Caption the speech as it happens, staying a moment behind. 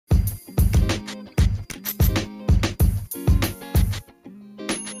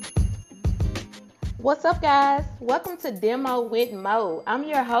What's up, guys? Welcome to Demo with Mo. I'm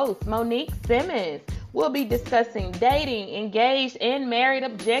your host, Monique Simmons. We'll be discussing dating, engaged, and married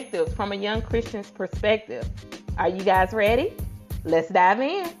objectives from a young Christian's perspective. Are you guys ready? Let's dive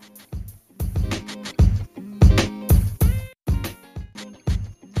in.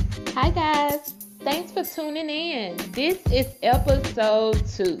 Hi, guys. Thanks for tuning in. This is episode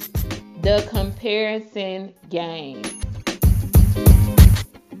 2, The Comparison Game.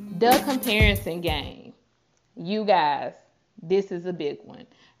 The comparison game. You guys, this is a big one.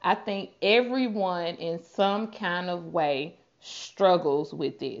 I think everyone in some kind of way struggles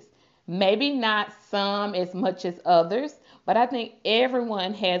with this. Maybe not some as much as others, but I think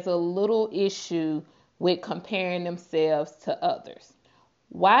everyone has a little issue with comparing themselves to others.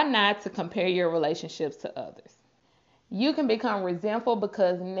 Why not to compare your relationships to others? You can become resentful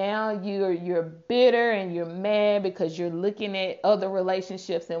because now you're bitter and you're mad because you're looking at other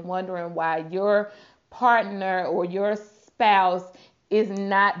relationships and wondering why your partner or your spouse is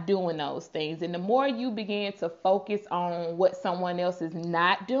not doing those things. And the more you begin to focus on what someone else is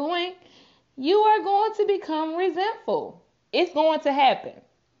not doing, you are going to become resentful. It's going to happen.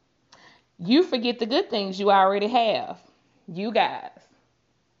 You forget the good things you already have. You guys,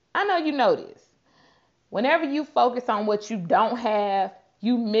 I know you know this. Whenever you focus on what you don't have,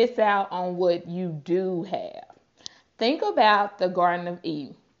 you miss out on what you do have. Think about the Garden of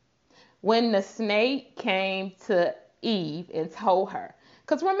Eden. When the snake came to Eve and told her,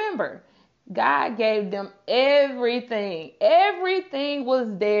 because remember, God gave them everything. Everything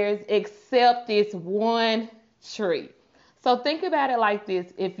was theirs except this one tree. So think about it like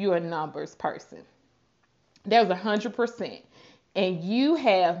this if you're a numbers person. There's 100%. And you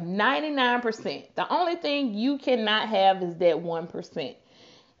have 99%. The only thing you cannot have is that 1%.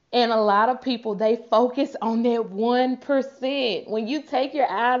 And a lot of people, they focus on that 1%. When you take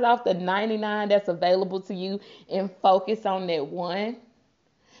your eyes off the 99 that's available to you and focus on that 1,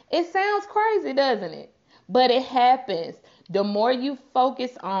 it sounds crazy, doesn't it? But it happens. The more you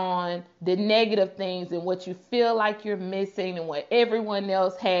focus on the negative things and what you feel like you're missing and what everyone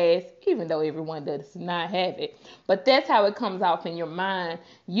else has, even though everyone does not have it, but that's how it comes off in your mind,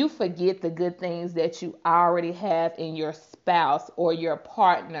 you forget the good things that you already have in your spouse or your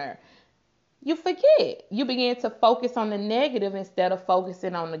partner. You forget. You begin to focus on the negative instead of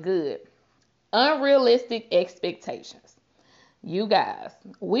focusing on the good. Unrealistic expectations. You guys,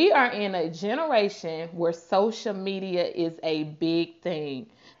 we are in a generation where social media is a big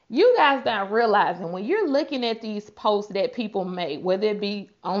thing. You guys not realizing when you're looking at these posts that people make, whether it be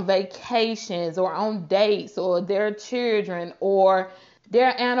on vacations or on dates or their children or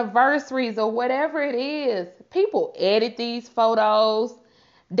their anniversaries or whatever it is, people edit these photos.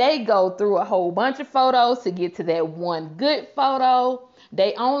 They go through a whole bunch of photos to get to that one good photo.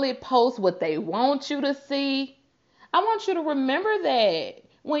 They only post what they want you to see. I want you to remember that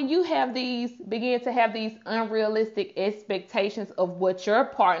when you begin to have these unrealistic expectations of what your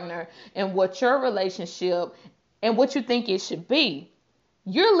partner and what your relationship and what you think it should be,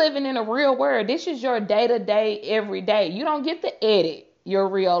 you're living in a real world. This is your day to day, every day. You don't get to edit your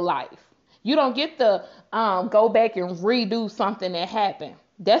real life. You don't get to go back and redo something that happened.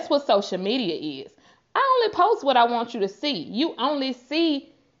 That's what social media is. I only post what I want you to see. You only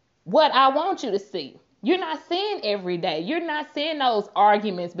see what I want you to see. You're not seeing every day. You're not seeing those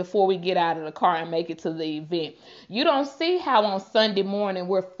arguments before we get out of the car and make it to the event. You don't see how on Sunday morning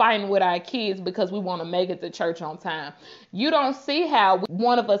we're fighting with our kids because we want to make it to church on time. You don't see how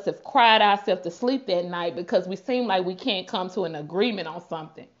one of us have cried ourselves to sleep that night because we seem like we can't come to an agreement on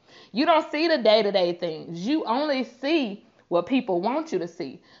something. You don't see the day-to-day things. You only see what people want you to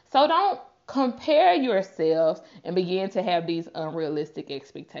see. So don't compare yourselves and begin to have these unrealistic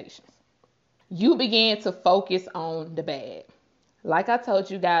expectations. You begin to focus on the bad. Like I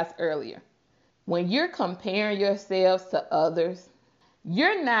told you guys earlier, when you're comparing yourselves to others,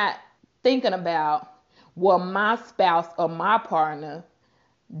 you're not thinking about, well, my spouse or my partner,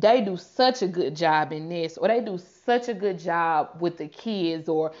 they do such a good job in this, or they do such a good job with the kids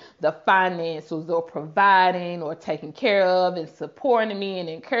or the finances or providing or taking care of and supporting me and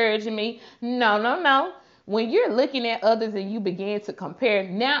encouraging me. No. When you're looking at others and you begin to compare,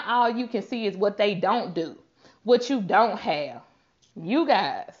 now all you can see is what they don't do, what you don't have. You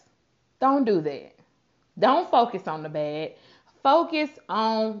guys, don't do that. Don't focus on the bad. Focus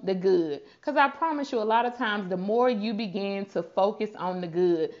on the good. Because I promise you, a lot of times, the more you begin to focus on the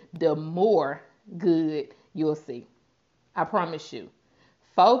good, the more good you'll see. I promise you.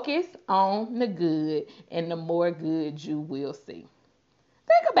 Focus on the good, and the more good you will see.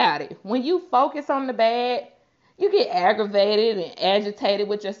 Think about it. When you focus on the bad, You get aggravated and agitated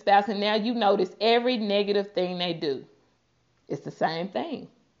with your spouse, and now you notice every negative thing they do. It's the same thing.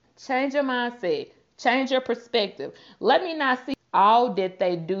 Change your mindset. Change your perspective. Let me not see all that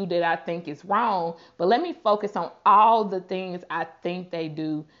they do that I think is wrong, but let me focus on all the things I think they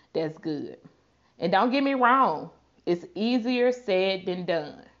do that's good. And don't get me wrong, it's easier said than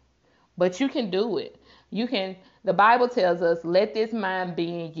done, but you can do it. The Bible tells us, let this mind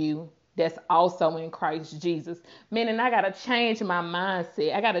be in you that's also in Christ Jesus. Meaning I got to change my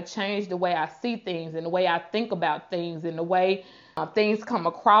mindset. I got to change the way I see things and the way I think about things and the way things come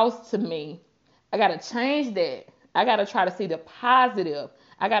across to me. I got to change that. I got to try to see the positive.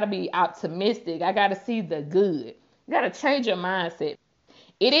 I got to be optimistic. I got to see the good. You got to change your mindset.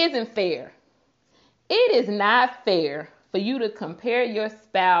 It isn't fair. It is not fair for you to compare your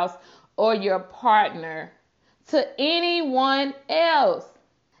spouse or your partner to anyone else.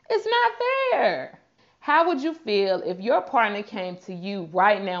 It's not fair. How would you feel if your partner came to you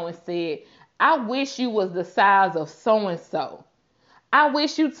right now and said, I wish you was the size of so-and-so. I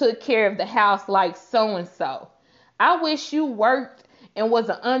wish you took care of the house like so-and-so. I wish you worked and was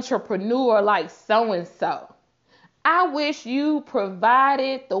an entrepreneur like so-and-so. I wish you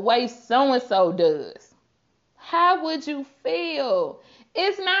provided the way so-and-so does. How would you feel?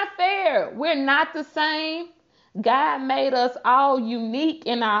 It's not fair. We're not the same. God made us all unique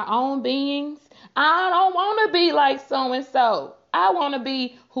in our own beings. I don't want to be like so-and-so. I want to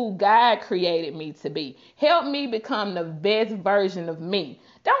be who God created me to be. Help me become the best version of me.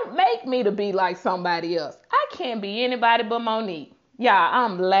 Don't make me to be like somebody else. I can't be anybody but Monique. Yeah,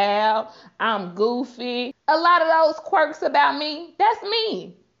 I'm loud. I'm goofy. A lot of those quirks about me, that's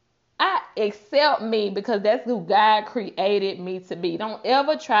me. I accept me because that's who God created me to be. Don't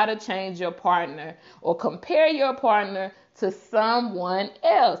ever try to change your partner or compare your partner to someone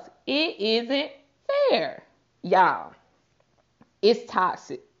else. It isn't fair. Y'all, it's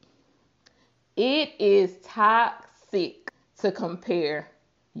toxic. It is toxic to compare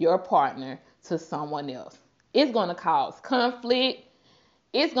your partner to someone else. It's going to cause conflict.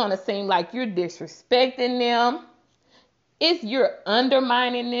 It's going to seem like you're disrespecting them. You're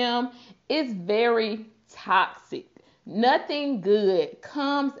undermining them. It's very toxic. Nothing good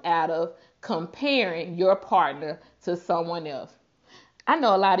comes out of comparing your partner to someone else. I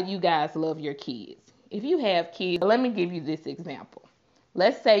know a lot of you guys love your kids. If you have kids, let me give you this example.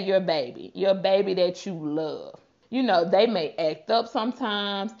 Let's say your baby that you love. You know, they may act up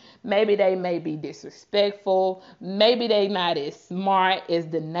sometimes. Maybe they may be disrespectful. Maybe they not as smart as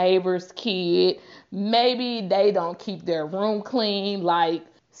the neighbor's kid. Maybe they don't keep their room clean like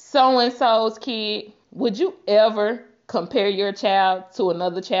so-and-so's kid. Would you ever compare your child to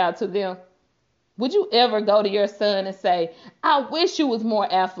another child to them? Would you ever go to your son and say, I wish you was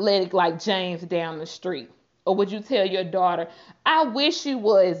more athletic like James down the street? Or would you tell your daughter, I wish you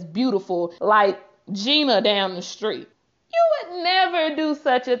was beautiful like Gina down the street? You would never do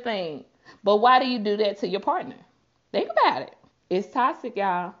such a thing. But why do you do that to your partner? Think about it. It's toxic,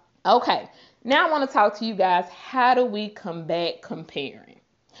 y'all. Okay, now I want to talk to you guys. How do we combat comparing?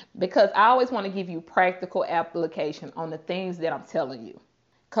 Because I always want to give you practical application on the things that I'm telling you.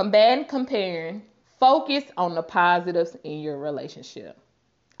 Combating comparing, focus on the positives in your relationship.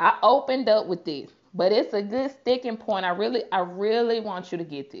 I opened up with this, but it's a good sticking point. I really want you to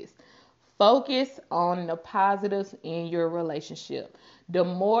get this. Focus on the positives in your relationship. The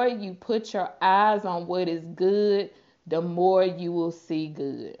more you put your eyes on what is good, the more you will see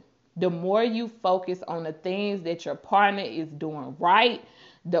good. The more you focus on the things that your partner is doing right,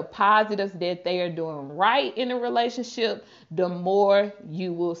 the positives that they are doing right in a relationship, the more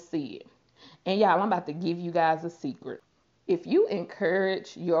you will see it. And y'all, I'm about to give you guys a secret. If you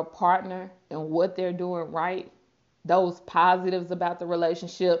encourage your partner in what they're doing right, those positives about the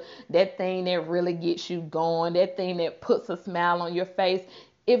relationship, that thing that really gets you going, that thing that puts a smile on your face,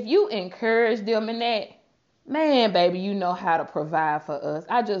 if you encourage them in that, man, baby, you know how to provide for us.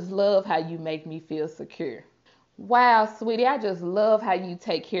 I just love how you make me feel secure. Wow, sweetie, I just love how you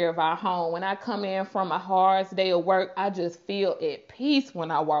take care of our home. When I come in from a hard day of work, I just feel at peace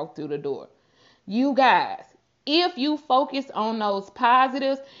when I walk through the door. You guys, if you focus on those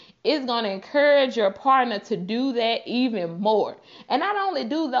positives, it's going to encourage your partner to do that even more. And not only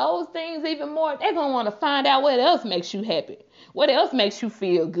do those things even more, they're going to want to find out what else makes you happy. What else makes you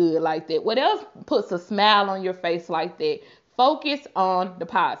feel good like that? What else puts a smile on your face like that? Focus on the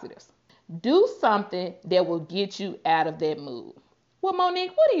positives. Do something that will get you out of that mood. Well,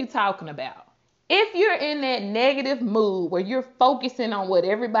 Monique, what are you talking about? If you're in that negative mood where you're focusing on what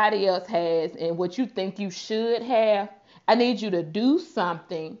everybody else has and what you think you should have, I need you to do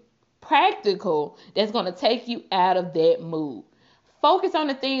something practical that's going to take you out of that mood. Focus on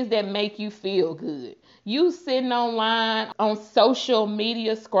the things that make you feel good. You sitting online on social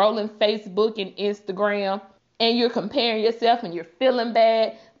media, scrolling Facebook and Instagram, and you're comparing yourself and you're feeling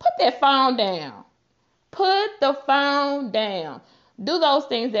bad. Put that phone down. Put the phone down. Do those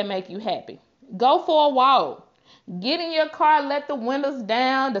things that make you happy. Go for a walk. Get in your car, let the windows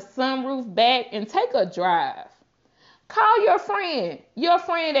down, the sunroof back, and take a drive. Call your friend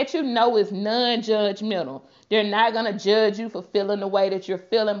that you know is non-judgmental. They're not going to judge you for feeling the way that you're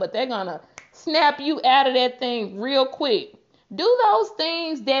feeling, but they're going to snap you out of that thing real quick. Do those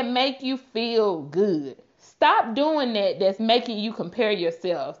things that make you feel good. Stop doing that's making you compare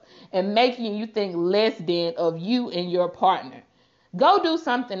yourselves and making you think less than of you and your partner. Go do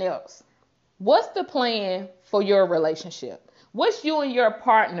something else. What's the plan for your relationship? What's you and your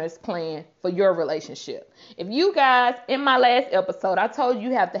partner's plan for your relationship? If you guys, in my last episode, I told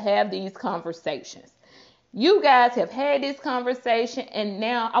you have to have these conversations. You guys have had this conversation, and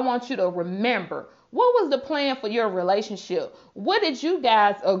now I want you to remember, what was the plan for your relationship? What did you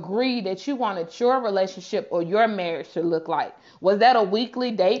guys agree that you wanted your relationship or your marriage to look like? Was that a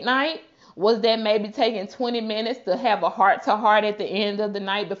weekly date night? Was that maybe taking 20 minutes to have a heart-to-heart at the end of the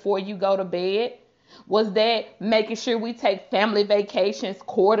night before you go to bed? Was that making sure we take family vacations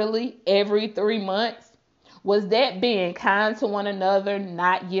quarterly every 3 months? Was that being kind to one another,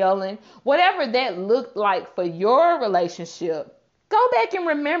 not yelling? Whatever that looked like for your relationship, go back and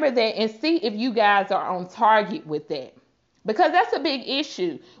remember that and see if you guys are on target with that. Because that's a big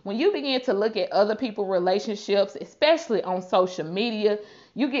issue. When you begin to look at other people's relationships, especially on social media,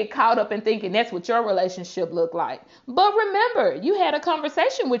 you get caught up in thinking that's what your relationship looked like. But remember, you had a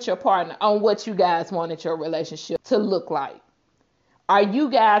conversation with your partner on what you guys wanted your relationship to look like. Are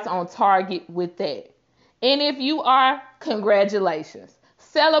you guys on target with that? And if you are, congratulations.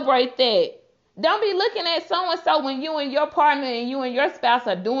 Celebrate that. Don't be looking at so-and-so when you and your partner and you and your spouse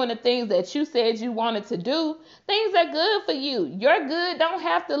are doing the things that you said you wanted to do. Things are good for you. Your good don't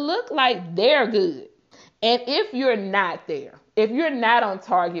have to look like they're good. And if you're not there, if you're not on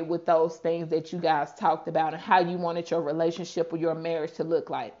target with those things that you guys talked about and how you wanted your relationship or your marriage to look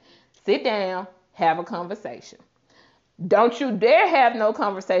like, sit down, have a conversation. Don't you dare have no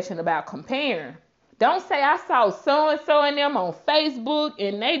conversation about comparing. Don't say I saw so-and-so and them on Facebook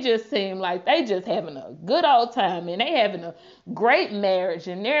and they just seem like they just having a good old time and they having a great marriage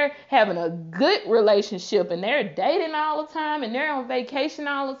and they're having a good relationship and they're dating all the time and they're on vacation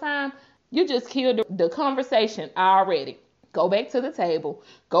all the time. You just killed the conversation already. Go back to the table,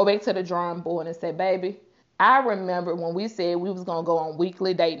 go back to the drawing board and say, baby, I remember when we said we was going to go on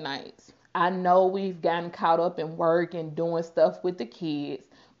weekly date nights. I know we've gotten caught up in work and doing stuff with the kids.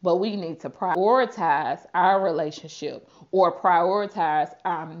 But we need to prioritize our relationship or prioritize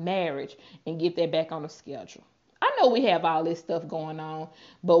our marriage and get that back on the schedule. I know we have all this stuff going on,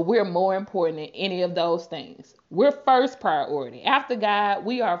 but we're more important than any of those things. We're first priority. After God,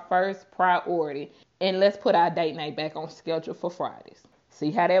 we are first priority. And let's put our date night back on schedule for Fridays. See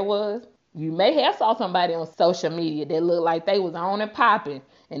how that was? You may have saw somebody on social media that looked like they was on and popping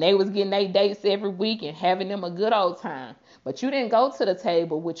and they was getting their dates every week and having them a good old time. But you didn't go to the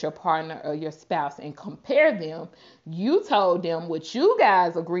table with your partner or your spouse and compare them. You told them what you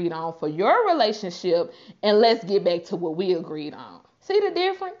guys agreed on for your relationship and let's get back to what we agreed on. See the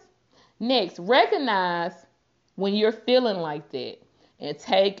difference? Next, recognize when you're feeling like that and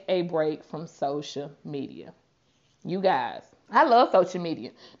take a break from social media. You guys, I love social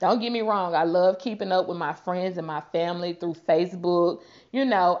media. Don't get me wrong. I love keeping up with my friends and my family through Facebook. You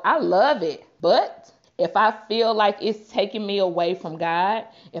know, I love it. But if I feel like it's taking me away from God,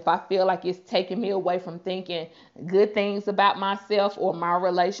 if I feel like it's taking me away from thinking good things about myself or my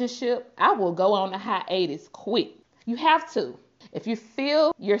relationship, I will go on a hiatus quick. You have to. If you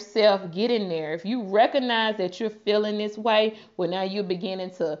feel yourself getting there, if you recognize that you're feeling this way, well, now you're beginning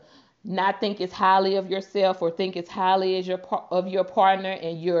to not think as highly of yourself or think as highly as of your partner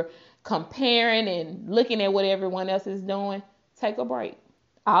and you're comparing and looking at what everyone else is doing, take a break.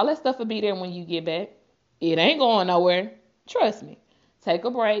 All that stuff will be there when you get back. It ain't going nowhere. Trust me. Take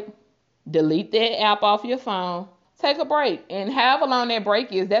a break. Delete that app off your phone. Take a break. And however long that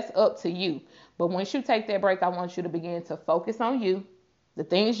break is, that's up to you. But once you take that break, I want you to begin to focus on you, the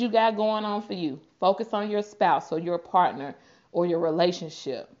things you got going on for you. Focus on your spouse or your partner or your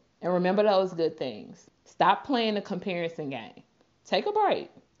relationship. And remember those good things. Stop playing the comparison game. Take a break.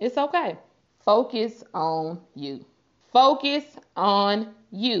 It's okay. Focus on you. Focus on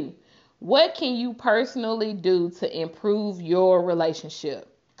you. What can you personally do to improve your relationship?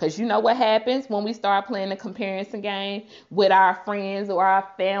 Because you know what happens when we start playing the comparison game with our friends or our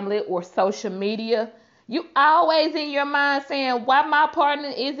family or social media? You always in your mind saying, why my partner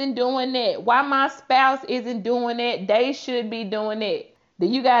isn't doing that? Why my spouse isn't doing that? They should be doing that. Do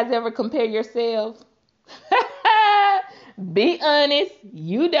you guys ever compare yourselves? Be honest,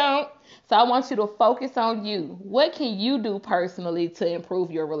 you don't. So I want you to focus on you. What can you do personally to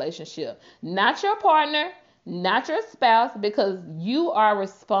improve your relationship? Not your partner, not your spouse, because you are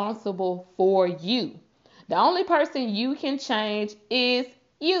responsible for you. The only person you can change is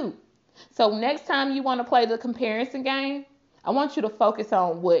you. So next time you want to play the comparison game, I want you to focus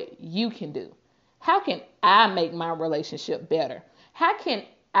on what you can do. How can I make my relationship better? How can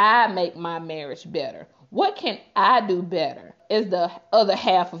I make my marriage better? What can I do better as the other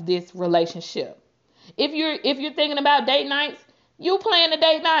half of this relationship? If you're thinking about date nights, you plan the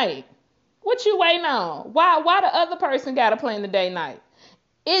date night. What you waiting on? Why the other person gotta plan the date night?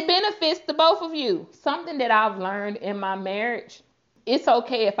 It benefits the both of you. Something that I've learned in my marriage, it's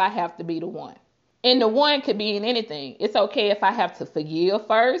okay if I have to be the one. And the one could be in anything. It's okay if I have to forgive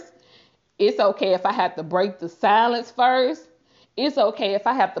first. It's okay if I have to break the silence first. It's okay if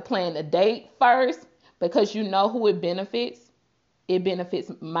I have to plan the date first, because you know who it benefits. It benefits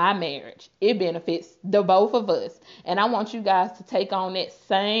my marriage. It benefits the both of us. And I want you guys to take on that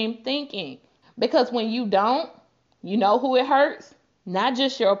same thinking. Because when you don't, you know who it hurts? Not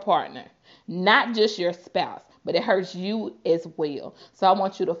just your partner, not just your spouse, but it hurts you as well. So I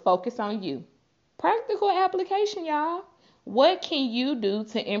want you to focus on you. Practical application, y'all. What can you do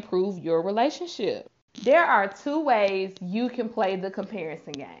to improve your relationship? There are two ways you can play the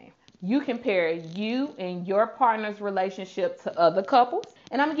comparison game. You compare you and your partner's relationship to other couples.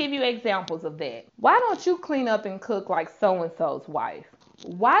 And I'm going to give you examples of that. Why don't you clean up and cook like so-and-so's wife?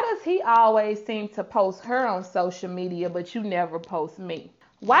 Why does he always seem to post her on social media, but you never post me?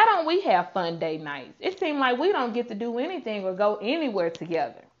 Why don't we have fun date nights? It seems like we don't get to do anything or go anywhere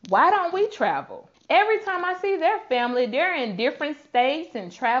together. Why don't we travel? Every time I see their family, they're in different states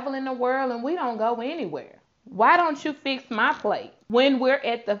and traveling the world, and we don't go anywhere. Why don't you fix my plate? When we're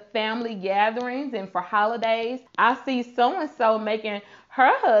at the family gatherings and for holidays, I see so-and-so making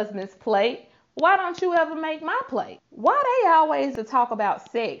her husband's plate. Why don't you ever make my plate? Why they always to talk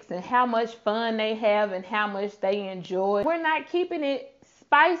about sex and how much fun they have and how much they enjoy? We're not keeping it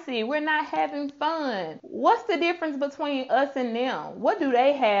spicy. We're not having fun. What's the difference between us and them? What do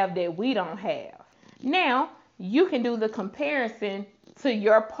they have that we don't have? Now, you can do the comparison to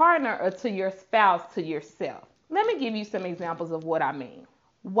your partner or to your spouse to yourself. Let me give you some examples of what I mean.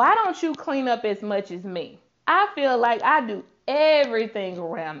 Why don't you clean up as much as me? I feel like I do everything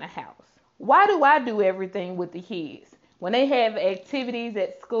around the house. Why do I do everything with the kids? When they have activities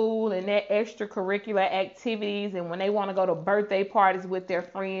at school and their extracurricular activities, and when they want to go to birthday parties with their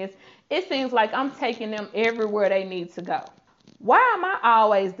friends, it seems like I'm taking them everywhere they need to go. Why am I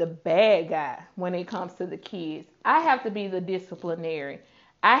always the bad guy when it comes to the kids? I have to be the disciplinary.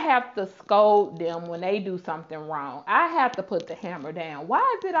 I have to scold them when they do something wrong. I have to put the hammer down. Why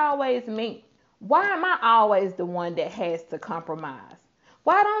is it always me? Why am I always the one that has to compromise?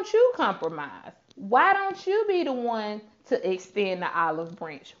 Why don't you compromise? Why don't you be the one to extend the olive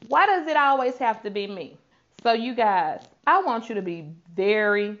branch? Why does it always have to be me? So you guys, I want you to be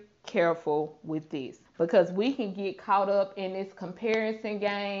very careful with this, because we can get caught up in this comparison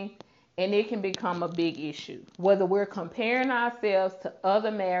game and it can become a big issue. Whether we're comparing ourselves to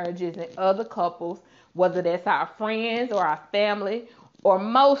other marriages and other couples, whether that's our friends or our family, or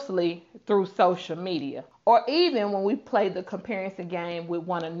mostly through social media, or even when we play the comparison game with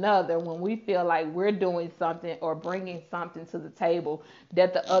one another, when we feel like we're doing something or bringing something to the table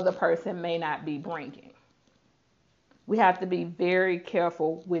that the other person may not be bringing. We have to be very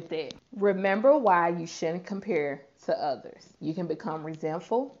careful with that. Remember why you shouldn't compare to others. You can become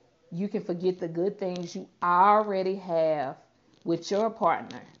resentful. You can forget the good things you already have with your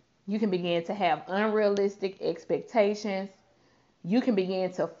partner. You can begin to have unrealistic expectations. You can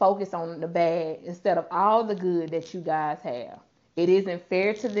begin to focus on the bad instead of all the good that you guys have. It isn't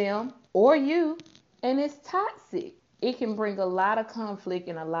fair to them or you, and it's toxic. It can bring a lot of conflict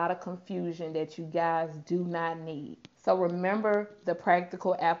and a lot of confusion that you guys do not need. So remember the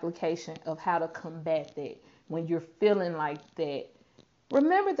practical application of how to combat that when you're feeling like that.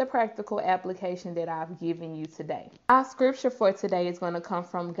 Remember the practical application that I've given you today. Our scripture for today is going to come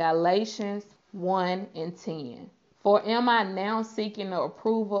from Galatians 1:10. For am I now seeking the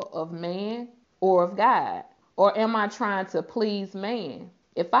approval of man or of God? Or am I trying to please man?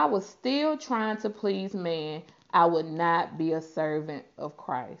 If I was still trying to please man, I would not be a servant of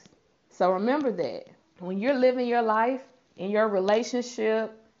Christ. So remember that when you're living your life in your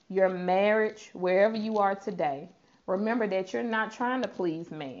relationship, your marriage, wherever you are today, remember that you're not trying to please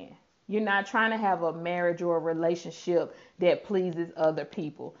man. You're not trying to have a marriage or a relationship that pleases other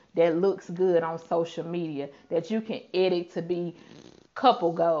people, that looks good on social media, that you can edit to be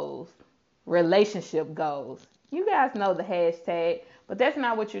couple goals, relationship goals. You guys know the hashtag, but that's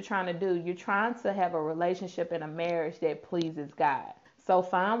not what you're trying to do. You're trying to have a relationship and a marriage that pleases God. So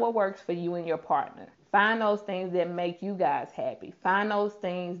find what works for you and your partner. Find those things that make you guys happy. Find those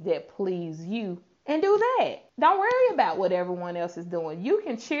things that please you and do that. Don't worry about what everyone else is doing. You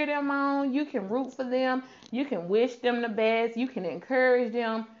can cheer them on. You can root for them. You can wish them the best. You can encourage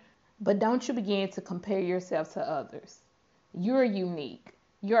them. But don't you begin to compare yourself to others. You're unique.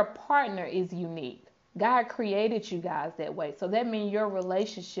 Your partner is unique. God created you guys that way. So that means your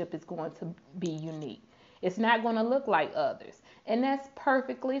relationship is going to be unique. It's not going to look like others. And that's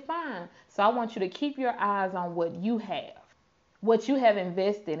perfectly fine. So I want you to keep your eyes on what you have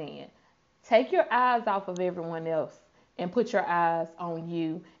invested in. Take your eyes off of everyone else and put your eyes on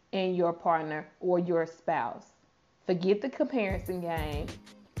you and your partner or your spouse. Forget the comparison game.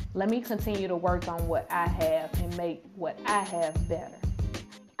 Let me continue to work on what I have and make what I have better.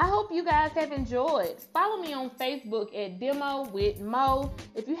 I hope you guys have enjoyed. Follow me on Facebook at Demo with Mo.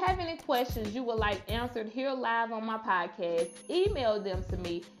 If you have any questions you would like answered here live on my podcast, email them to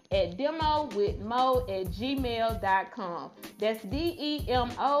me at demowithmo@gmail.com. That's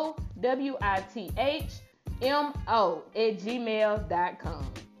DEMOWITHMO@gmail.com.